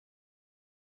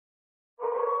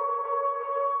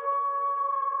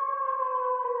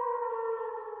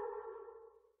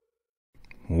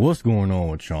What's going on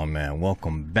with y'all, man?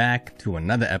 Welcome back to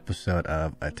another episode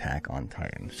of Attack on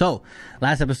Titan. So,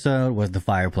 last episode was the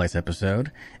fireplace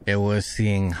episode. It was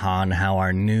seeing on how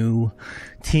our new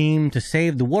team to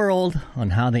save the world, on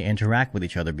how they interact with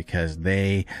each other, because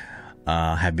they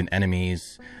have been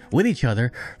enemies with each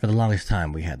other for the longest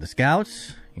time. We had the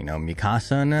scouts,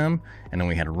 Mikasa and them, and then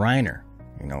we had REINER,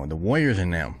 the warriors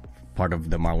and them, part of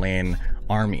the Marleyan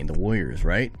army, the warriors,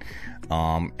 right?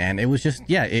 And it was just,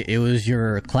 it was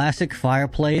your classic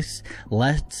fireplace.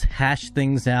 Let's hash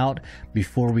things out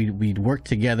before we'd work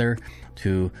together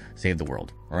to save the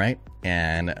world, right?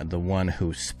 And the one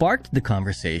who sparked the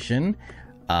conversation,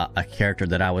 a character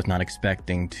that I was not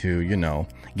expecting to,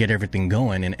 get everything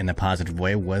going in a positive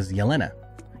way, was Yelena.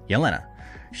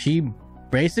 She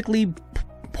basically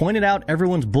pointed out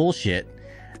everyone's bullshit.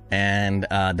 And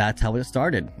that's how it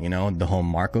started. The whole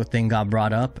Marco thing got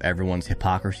brought up. Everyone's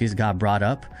hypocrisies got brought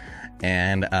up.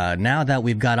 And now that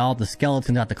we've got all the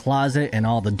skeletons out the closet and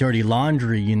all the dirty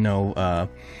laundry, and the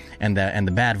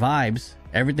bad vibes,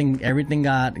 everything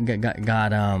got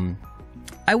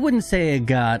I wouldn't say it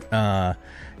got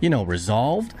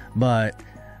resolved, but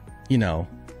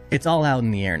it's all out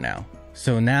in the air now.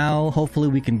 So now hopefully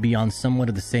we can be on somewhat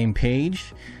of the same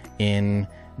page in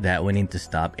that we need to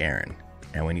stop Eren.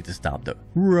 And we need to stop the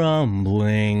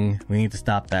rumbling. We need to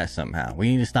stop that somehow. We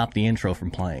need to stop the intro from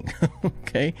playing.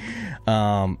 Okay?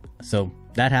 So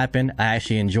that happened. I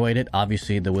actually enjoyed it.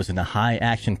 Obviously, there wasn't a high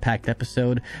action-packed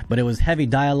episode, but it was heavy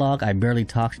dialogue. I barely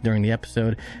talked during the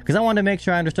episode because I wanted to make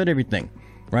sure I understood everything,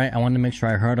 right? I wanted to make sure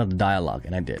I heard all the dialogue,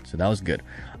 and I did. So that was good.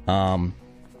 And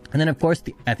then, of course,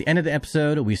 at the end of the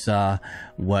episode, we saw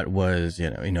what was,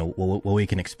 what we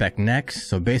can expect next.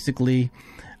 So basically,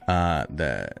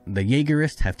 the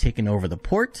Jaegerists have taken over the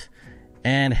port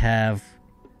and have,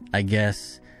 I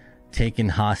guess, taken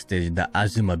hostage the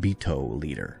Azumabito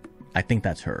leader. I think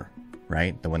that's her,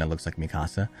 right? The one that looks like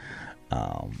Mikasa.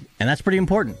 And that's pretty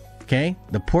important, okay?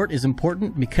 The port is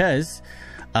important because,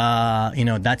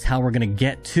 that's how we're going to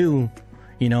get to,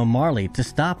 Marley to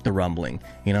stop the rumbling.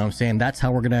 You know what I'm saying? That's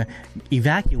how we're going to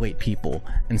evacuate people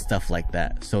and stuff like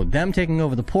that. So them taking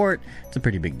over the port, it's a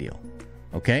pretty big deal,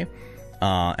 okay?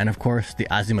 And of course, the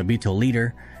Azumabito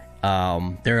leader,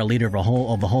 they're a leader of a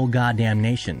whole goddamn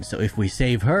nation. So if we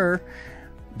save her,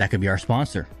 that could be our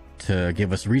sponsor to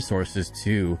give us resources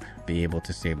to be able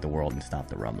to save the world and stop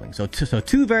the rumbling. So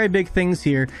two very big things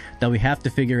here that we have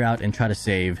to figure out and try to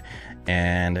save.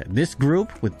 And this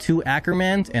group with 2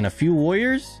 Ackermans and a few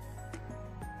warriors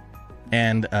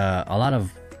and a lot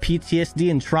of PTSD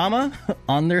and trauma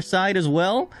on their side as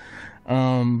well.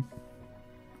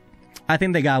 I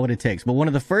think they got what it takes. But one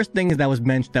of the first things that was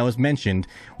mentioned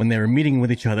when they were meeting with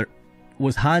each other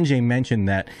was Hanji mentioned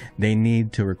that they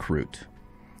need to recruit.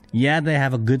 Yeah, they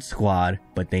have a good squad,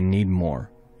 but they need more.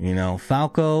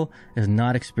 Falco is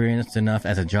not experienced enough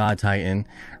as a Jaw Titan.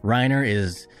 REINER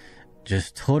is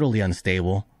just totally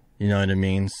unstable. You know what I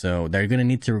mean? So they're going to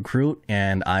need to recruit,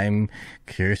 and I'm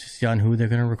curious to see on who they're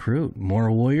going to recruit. More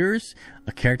warriors?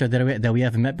 A character that we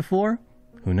haven't met before?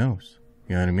 Who knows?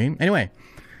 You know what I mean? Anyway.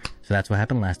 So that's what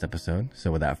happened last episode.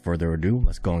 So without further ado,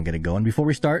 let's go and get it going. Before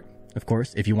we start, of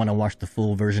course, if you want to watch the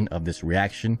full version of this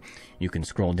reaction, you can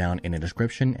scroll down in the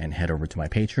description and head over to my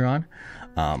Patreon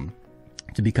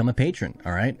to become a patron.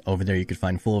 All right. Over there, you can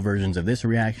find full versions of this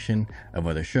reaction, of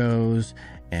other shows,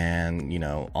 and,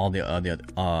 all the other,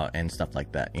 and stuff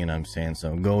like that. You know what I'm saying?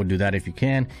 So go do that if you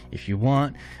can, if you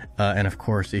want. And of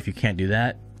course, if you can't do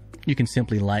that, you can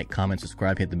simply like, comment,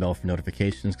 subscribe, hit the bell for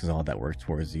notifications, because all that works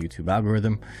towards the YouTube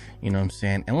algorithm. You know what I'm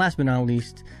saying? And last but not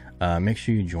least, make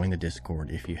sure you join the Discord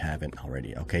if you haven't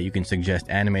already, okay? You can suggest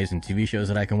animes and TV shows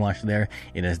that I can watch there.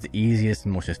 It is the easiest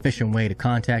and most efficient way to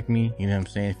contact me, you know what I'm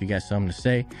saying, if you got something to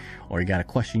say or you got a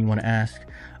question you want to ask.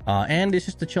 And it's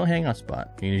just a chill hangout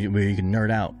spot where you can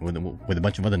nerd out with a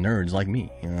bunch of other nerds like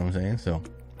me, you know what I'm saying? So,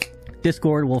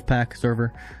 Discord, Wolfpack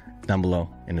server, down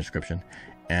below in the description.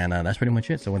 And that's pretty much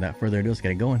it. So without further ado, let's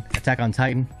get it going. Attack on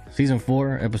Titan, Season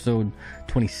 4, Episode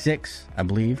 26, I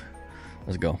believe.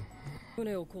 Let's go.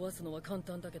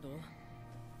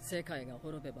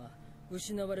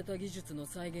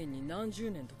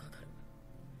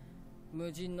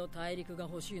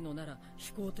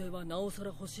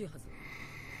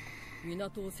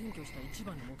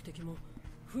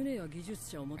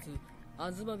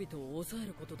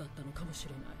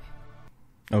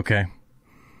 Okay.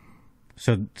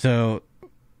 So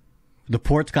the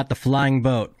port's got the flying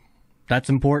boat. That's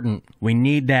important. We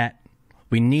need that.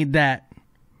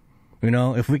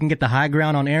 If we can get the high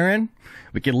ground on Eren,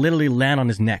 we can literally land on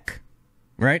his neck,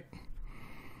 right?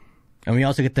 And we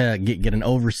also get to get an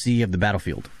oversee of the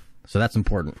battlefield. So that's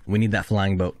important. We need that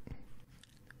flying boat.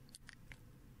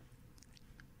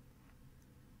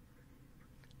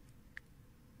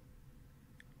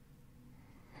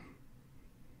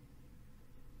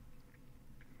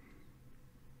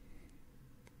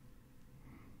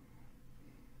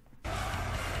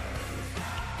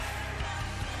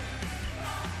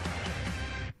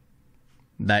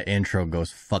 That intro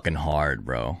goes fucking hard,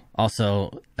 bro.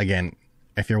 Also, again,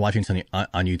 if you're watching something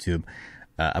on YouTube,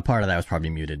 a part of that was probably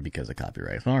muted because of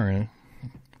copyright. All right.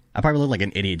 I probably look like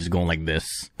an idiot just going like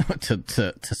this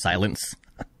to silence.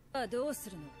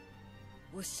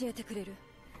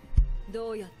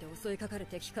 どうやって襲いかかる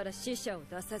敵から死者を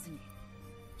出さずに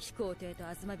飛行艇と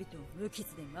アズマビトを無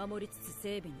傷で守りつつ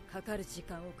整備にかかる時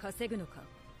間を稼ぐのか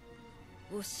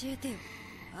教えてよ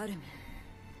アルミン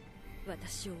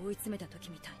私を追い詰めた時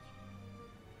みたいに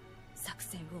作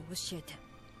戦を教えて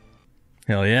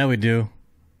Hell yeah we do.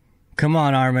 Come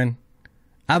on Armin.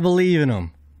 I believe in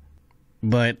him.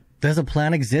 But does a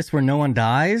plan exist where no one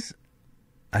dies?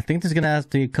 I think there's gonna have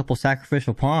to be a couple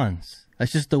sacrificial pawns.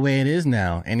 That's just the way it is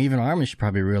now. And even Armin should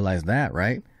probably realize that,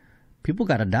 right? People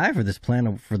gotta die for this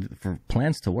plan, for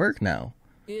plans to work now.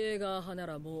 映画派な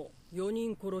らもう4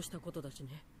人殺したことだし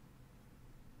ね。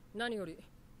何より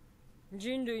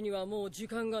人類にはもう時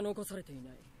間が残されてい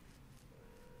ない。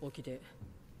沖で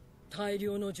大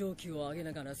量の蒸気を上げ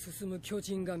ながら進む巨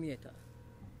人が見えた。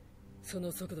そ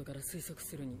の速度から推測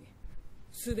するに、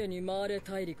すでにマーレ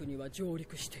大陸には上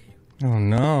陸している。Oh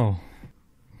no.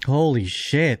 Holy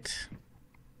shit.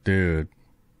 Dude,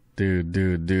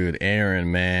 Eren,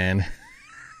 man.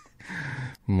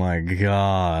 My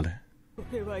God.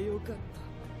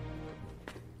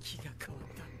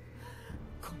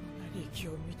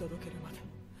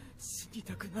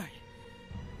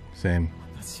 Same.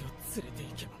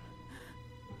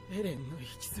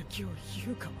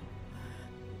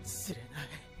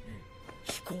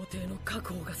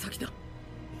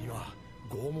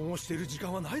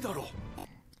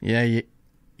 Yeah,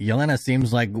 Yelena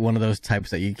seems like one of those types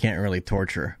that you can't really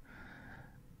torture.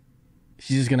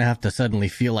 She's just gonna have to suddenly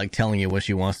feel like telling you what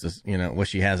she wants to, you know, what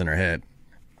she has in her head.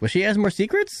 But she has more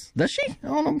secrets? Does she? I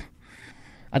don't know.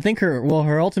 I think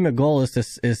her ultimate goal is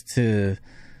to,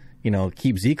 you know,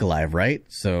 keep Zeke alive, right?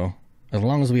 So as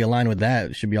long as we align with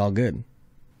that, it should be all good.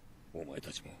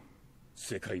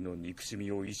 世界の憎し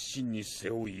みを一身に背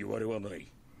負う言われはな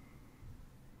い。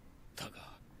だが、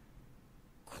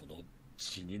この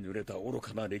血に濡れた愚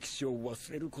かな歴史を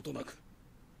忘れることなく、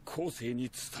後世に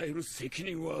伝える責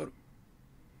任はある。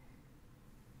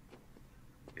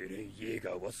エレン・イェー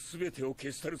ガーは全てを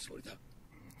消し去るつもりだ。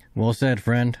Well said,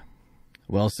 friend.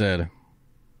 Well said.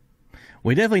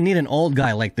 We definitely need an old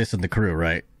guy like this in the crew,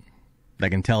 right?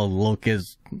 That can tell the little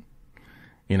kids,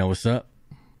 you know, what's up.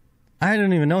 I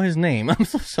don't even know his name. I'm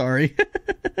so sorry.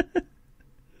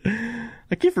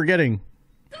 I keep forgetting.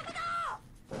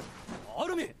 ア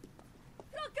ルミン！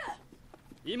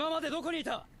今までどこにい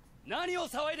た？何を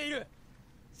騒いでいる？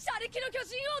車力の巨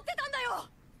人を追ってたんだよ。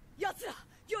奴ら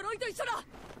鎧と一緒だ。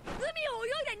海を泳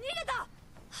いで逃げた。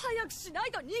早くしな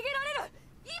いと逃げられる。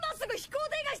今すぐ飛行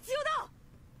艇が必要だ。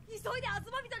急いでアズ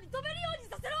マビトに止めるように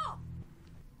させろ。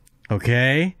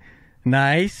 Okay,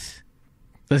 nice.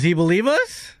 Does he believe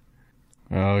us?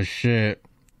 Oh shit.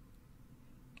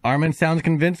 Armin sounds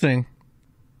convincing.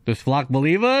 Does Flock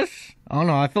believe us? I don't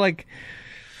know. I feel like,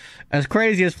 as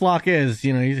crazy as Flock is,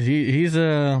 you know, he's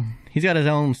got his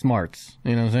own smarts.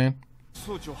 You know what I'm saying?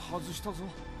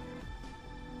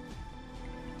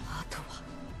 あとは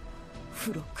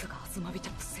フロックがアズマビト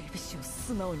の整備士を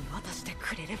素直に渡して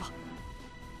くれれば、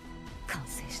完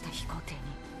成した飛行艇に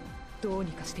どう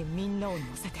にかしてみんなを乗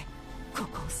せてこ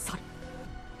こを去る。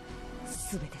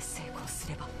全て成功す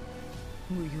れば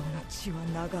無用な血は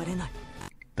流れない。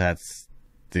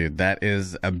 Dude, that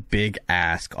is a big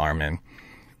ask, Armin.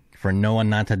 For no one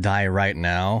not to die right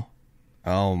now.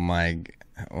 Oh my.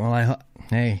 Well,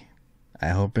 hey, I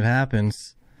hope it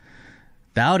happens.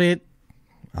 Doubt it.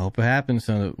 I hope it happens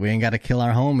so that we ain't gotta kill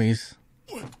our homies.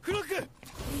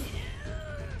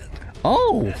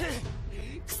 Oh!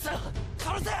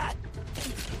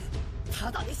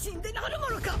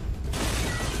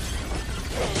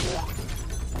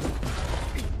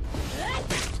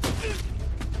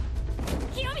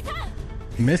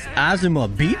 Miss Azuma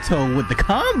Bito with the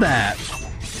combat.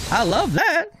 I love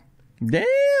that.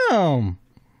 Damn.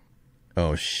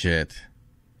 Oh shit.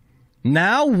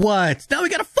 Now what? Now we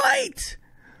gotta fight.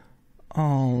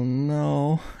 Oh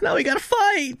no. Now we gotta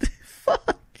fight.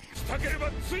 Fuck.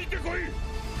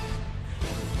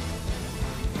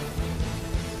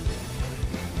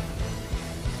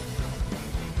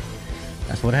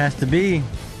 That's what it has to be.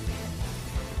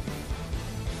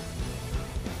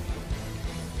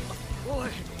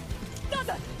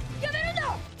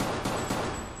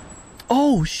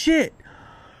 shit!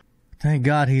 Thank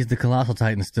God he's the Colossal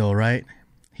Titan still, right?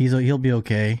 He'll be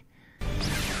okay.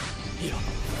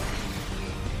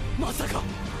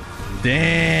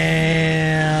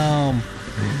 Damn!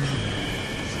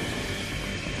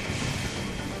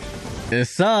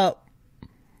 It's up!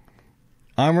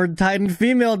 Armored Titan,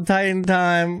 female Titan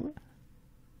time!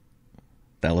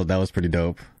 That was pretty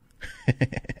dope.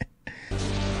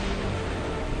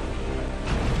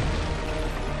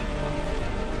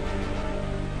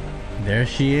 There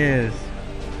she is.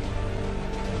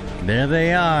 There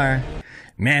they are.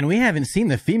 Man, we haven't seen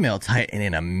the female Titan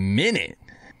in a minute.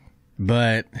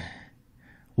 But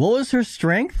what was her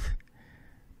strength?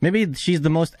 Maybe she's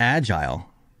the most agile.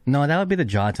 No, that would be the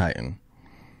Jaw Titan.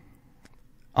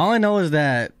 All I know is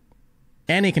that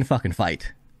Annie can fucking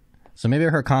fight. So maybe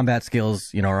her combat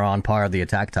skills, you know, are on par with the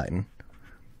Attack Titan.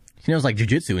 She knows like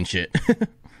jujitsu and shit.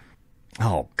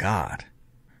 Oh, God.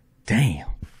 Damn.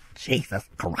 Jesus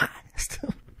Christ.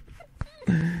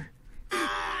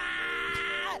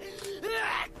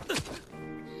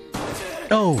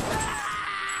 Oh.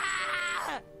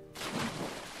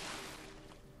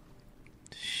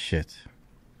 Shit.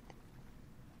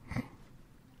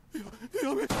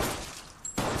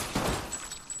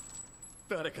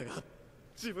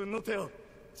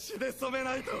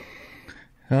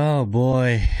 Oh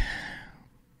boy.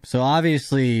 So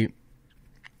obviously,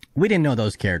 we didn't know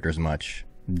those characters much.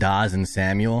 Daz and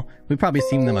Samuel. We've probably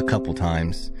seen them a couple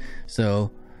times.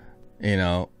 So, you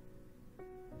know,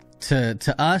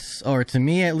 to us, or to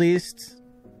me at least,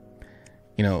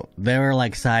 you know, they were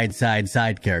like side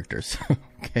characters.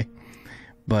 Okay.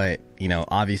 But, you know,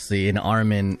 obviously in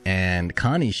Armin and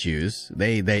Connie's shoes,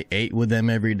 they ate with them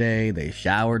every day. They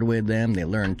showered with them. They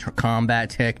learned combat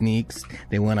techniques.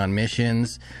 They went on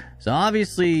missions. So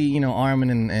obviously, you know,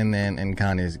 Armin and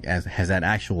Connie has that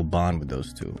actual bond with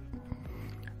those two.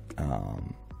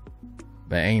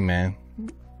 But hey, man,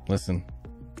 listen,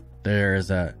 there is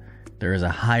a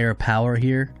higher power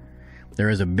here. There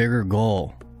is a bigger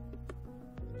goal.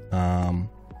 And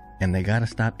they gotta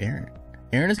stop Eren.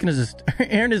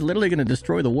 Eren is literally gonna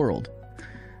destroy the world,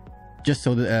 just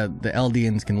so the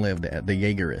Eldians can live, the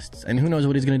Jaegerists. And who knows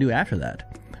what he's gonna do after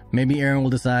that? Maybe Eren will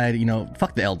decide, you know,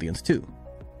 fuck the Eldians too,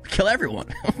 kill everyone.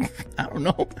 I don't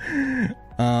know.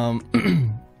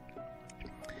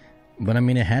 But I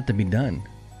mean, it had to be done,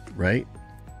 right?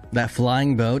 That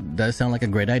flying boat does sound like a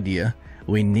great idea.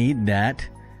 We need that,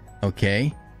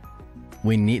 okay?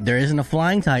 There isn't a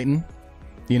flying Titan,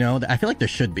 you know. I feel like there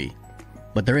should be,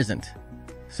 but there isn't.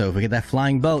 So if we get that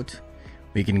flying boat,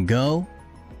 we can go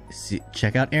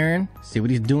check out Eren, see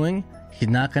what he's doing. He's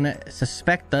not gonna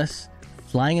suspect us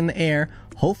flying in the air.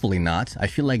 Hopefully not. I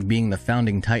feel like being the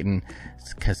founding Titan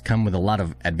has come with a lot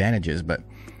of advantages, but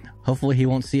hopefully he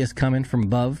won't see us coming from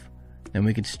above, and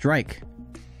we could strike,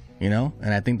 you know.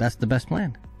 And I think that's the best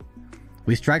plan.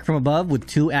 We strike from above with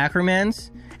 2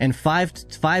 Acromans and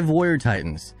five Warrior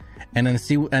Titans, and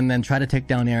then try to take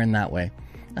down Eren that way.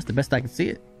 That's the best I can see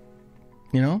it,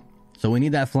 you know. So we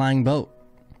need that flying boat,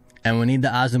 and we need the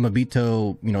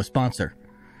Azumabito, you know, sponsor.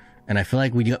 And I feel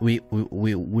like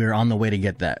we're on the way to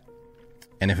get that.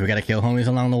 And if we gotta kill homies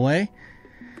along the way,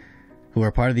 who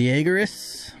are part of the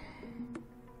Jaegerists,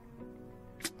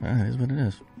 it is what it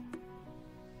is.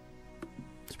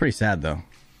 It's pretty sad though,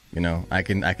 you know. I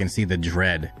can see the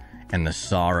dread and the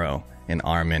sorrow in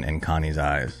Armin and Connie's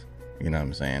eyes. You know what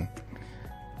I'm saying?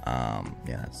 Yeah,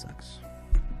 that sucks.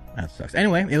 That sucks.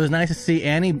 Anyway, it was nice to see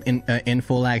Annie in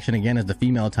full action again as the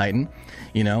female Titan.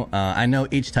 You know, I know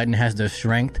each Titan has their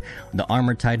strength. The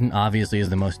Armored Titan obviously is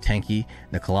the most tanky.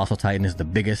 The Colossal Titan is the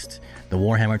biggest. The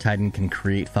Warhammer Titan can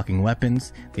create fucking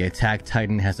weapons. The Attack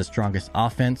Titan has the strongest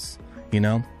offense. You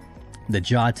know, the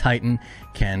Jaw Titan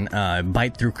can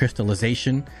bite through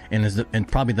crystallization and is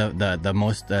probably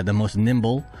the most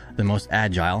nimble, the most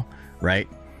agile, right?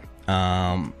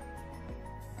 The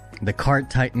Cart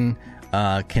Titan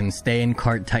can stay in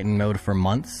Cart Titan mode for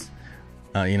months,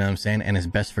 you know what I'm saying, and is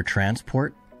best for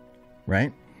transport,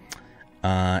 right?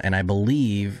 And I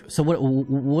believe so.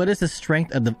 What is the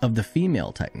strength of the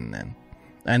female Titan then?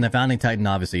 And the Founding Titan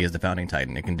obviously is the Founding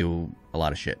Titan. It can do a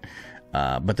lot of shit.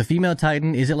 But the female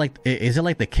Titan, is it like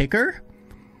the kicker?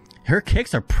 Her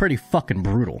kicks are pretty fucking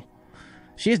brutal.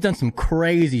 She has done some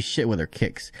crazy shit with her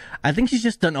kicks. I think she's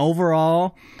just an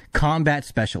overall combat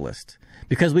specialist,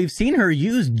 because we've seen her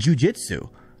use jujitsu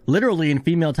literally in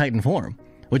female Titan form,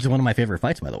 which is one of my favorite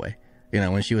fights, by the way. You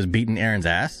know, when she was beating Eren's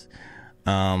ass.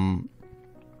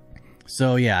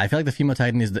 So yeah, I feel like the female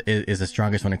Titan is the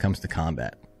strongest when it comes to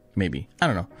combat. Maybe, I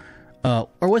don't know.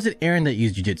 Or was it Eren that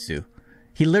used jujitsu?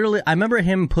 He literally, I remember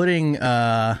him putting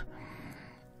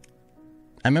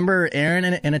I remember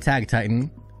Eren in Attack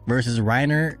Titan versus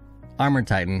Reiner Armored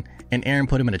Titan, and Eren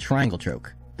put him in a triangle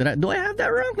choke. Do I have that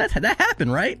wrong? That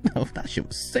happened, right? No, that shit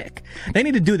was sick. They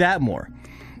need to do that more.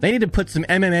 They need to put some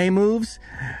MMA moves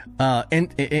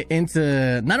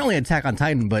into not only Attack on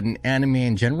Titan but in anime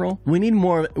in general. We need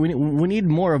more. We need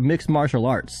more of mixed martial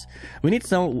arts. We need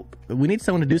someone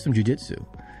to do some jujitsu.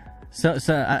 So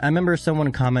I remember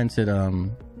someone commented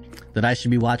that I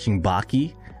should be watching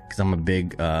Baki because I'm a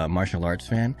big martial arts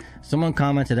fan. Someone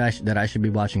commented that I should be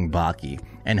watching Baki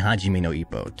and Hajime no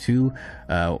Ippo.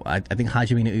 I think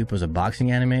Hajime no Ippo is a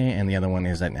boxing anime and the other one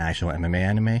is an actual MMA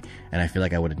anime, and I feel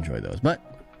like I would enjoy those. But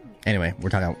anyway,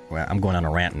 I'm going on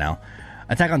a rant now.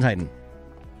 Attack on Titan.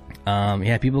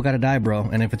 Yeah, people gotta die, bro.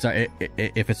 And if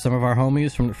it's some of our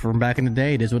homies from back in the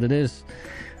day, it is what it is.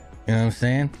 You know what I'm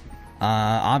saying?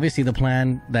 Obviously the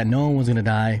plan that no one was gonna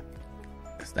die,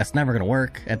 that's never gonna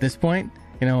work at this point.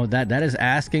 You know, that is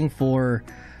asking for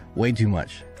way too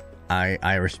much.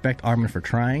 I respect Armin for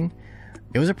trying.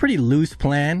 It was a pretty loose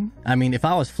plan. I mean, if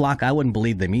I was Flock, I wouldn't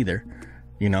believe them either.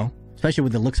 You know, especially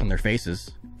with the looks on their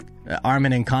faces.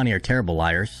 Armin and Connie are terrible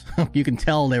liars. You can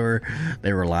tell they were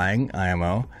lying.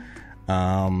 IMO.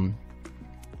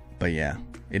 But yeah,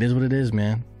 it is what it is,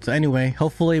 man. So anyway,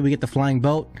 hopefully we get the flying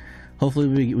boat.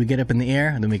 Hopefully we get up in the air,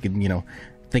 and then we can, you know,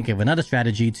 think of another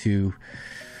strategy to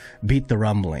beat the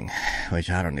rumbling.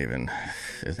 Which I don't even.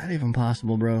 Is that even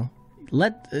possible, bro?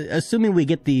 Assuming we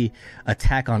get the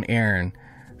attack on Eren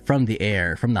from the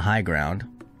air, from the high ground,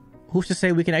 who's to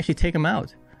say we can actually take him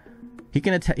out? He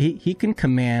can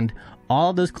command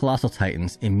all those colossal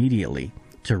titans immediately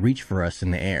to reach for us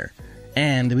in the air,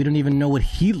 and we don't even know what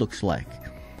he looks like.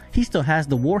 He still has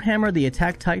the Warhammer, the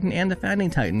Attack Titan, and the Founding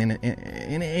Titan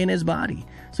in his body,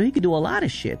 so he could do a lot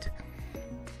of shit.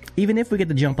 Even if we get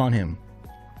the jump on him,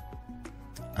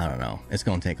 I don't know. It's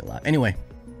gonna take a lot. Anyway,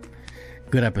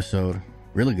 good episode,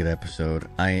 really good episode.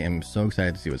 I am so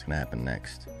excited to see what's gonna happen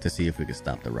next, to see if we can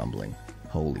stop the rumbling.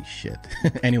 Holy shit.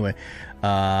 Anyway,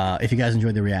 if you guys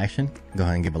enjoyed the reaction, go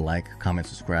ahead and give a like, comment,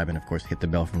 subscribe, and of course hit the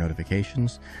bell for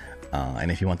notifications.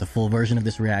 And if you want the full version of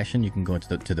this reaction, you can go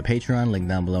to the Patreon, link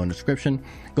down below in the description.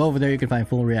 Go over there, you can find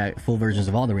full versions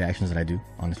of all the reactions that I do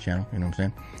on this channel, you know what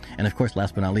I'm saying? And of course,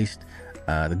 last but not least,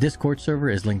 the Discord server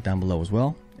is linked down below as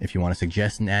well. If you want to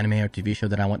suggest an anime or TV show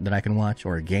that I can watch,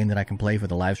 or a game that I can play for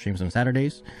the live streams on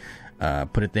Saturdays,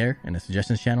 put it there in the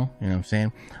suggestions channel, you know what I'm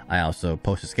saying? I also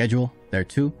post a schedule there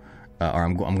too,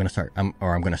 I'm gonna start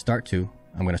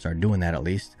doing that at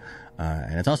least.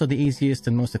 And it's also the easiest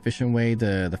and most efficient way,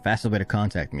 the fastest way to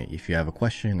contact me if you have a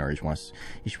question or you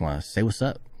just want to say what's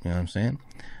up, you know what I'm saying?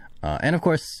 And of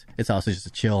course, it's also just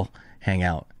a chill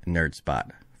hangout nerd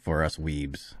spot for us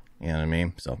weebs, you know what I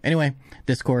mean? So anyway,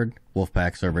 Discord,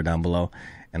 Wolfpack server down below,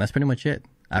 and that's pretty much it.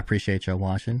 I appreciate y'all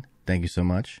watching. Thank you so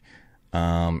much.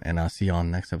 And I'll see you on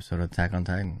the next episode of Attack on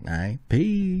Titan. All right,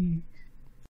 peace.